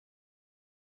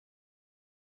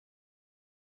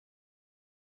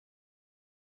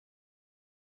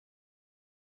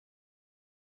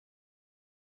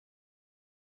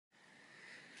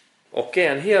Okay,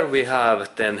 and here we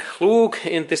have then Luke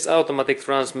in this automatic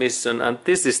transmission, and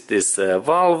this is this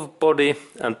valve body,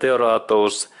 and there are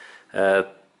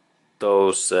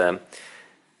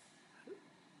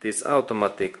these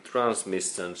automatic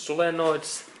transmission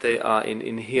solenoids. They are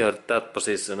in here, that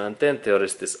position, and then there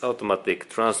is this automatic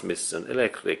transmission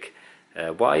electric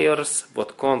wires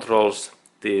what controls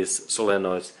these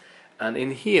solenoids, and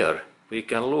in here we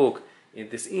can look in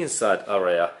this inside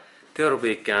area. There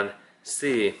we can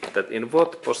see that in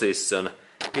what position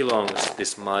belongs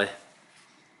this my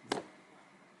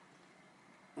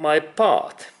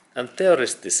part, and there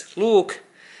is this Luke,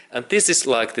 and this is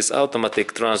like this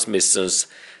automatic transmissions,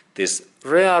 this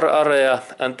rear area,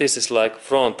 and this is like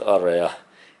front area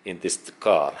in this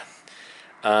car,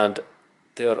 and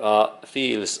there are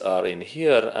wheels are in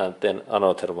here, and then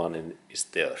another one is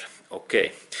there.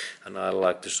 Okay, and I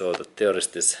like to show that there is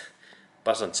this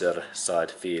passenger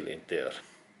side wheel in there.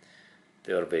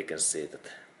 There we can see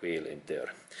that wheel in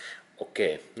there.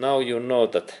 Okay, now you know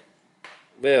that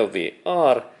where we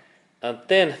are, and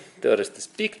then there is this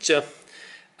picture,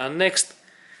 and next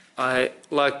I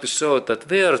like to show that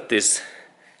where this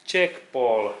check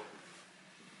ball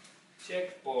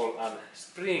and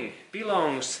spring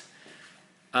belongs,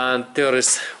 and there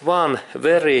is one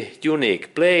very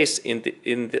unique place in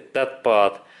that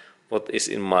part what is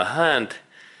in my hand,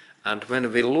 and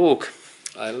when we look,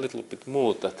 I a little bit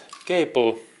move that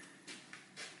cable,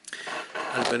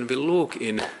 and when we look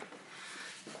in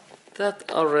that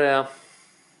area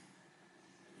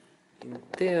in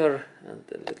there, and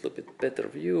a little bit better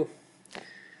view,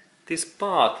 this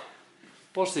part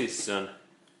position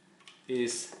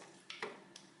is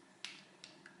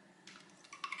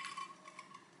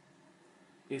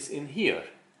in here,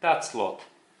 that slot,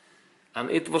 and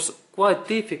it was quite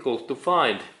difficult to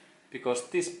find because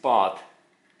this part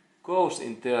goes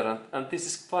in there, and this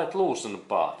is quite loosened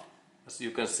part, as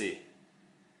you can see.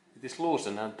 It is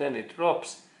loosened and then it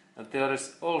drops, and there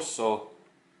is also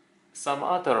some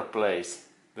other place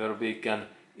where we can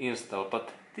install, but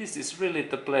this is really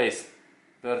the place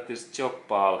where this check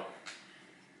ball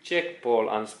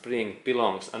and spring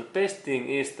belongs, and best thing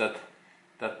is that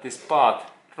this part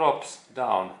drops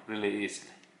down really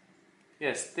easily.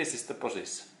 Yes, this is the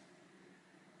position.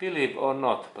 Believe or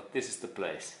not, but this is the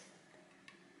place.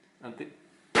 And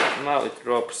now it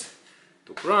drops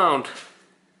to ground,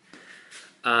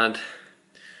 and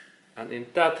in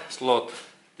that slot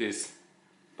this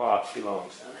part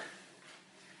belongs.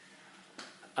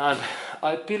 And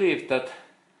I believe that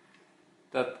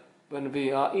when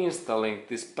we are installing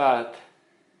this pad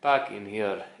back in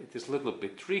here, it is a little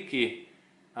bit tricky,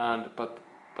 but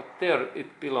there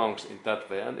it belongs in that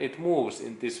way, and it moves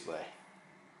in this way.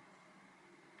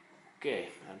 Okay,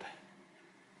 and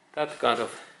that kind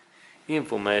of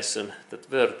information that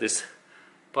where this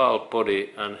valve body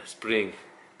and spring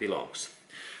belongs.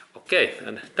 Okay,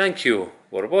 and thank you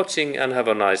for watching, and have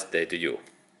a nice day to you.